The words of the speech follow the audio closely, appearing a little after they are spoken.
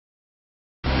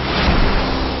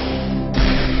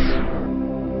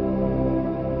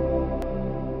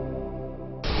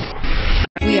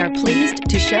are pleased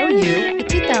to show you the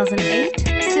 2008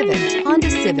 Civic, Honda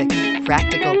Civic.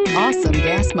 Practical, awesome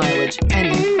gas mileage,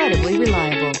 and incredibly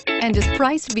reliable, and is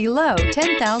priced below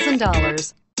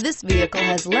 $10,000. This vehicle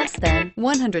has less than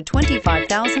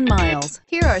 125,000 miles.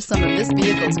 Here are some of this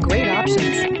vehicle's great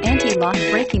options: anti-lock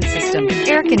braking system,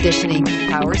 air conditioning,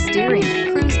 power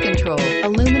steering, cruise control,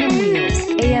 aluminum wheels,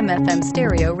 AM/FM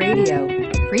stereo radio,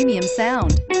 premium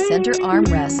sound, center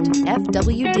armrest,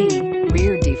 FWD,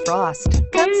 rear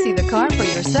defrost. Come see the car for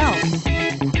yourself.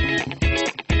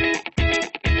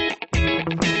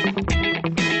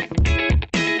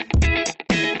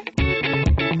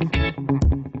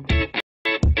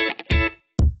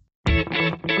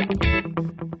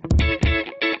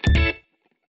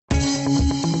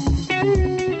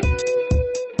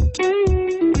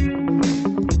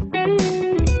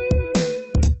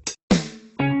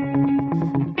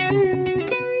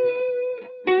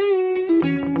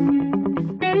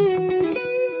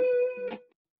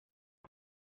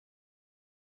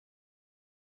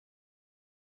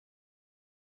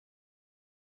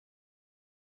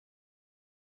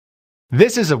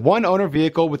 This is a one-owner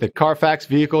vehicle with a Carfax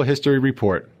Vehicle History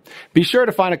Report. Be sure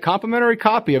to find a complimentary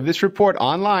copy of this report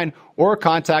online or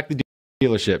contact the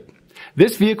dealership.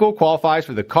 This vehicle qualifies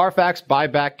for the Carfax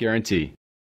Buyback Guarantee.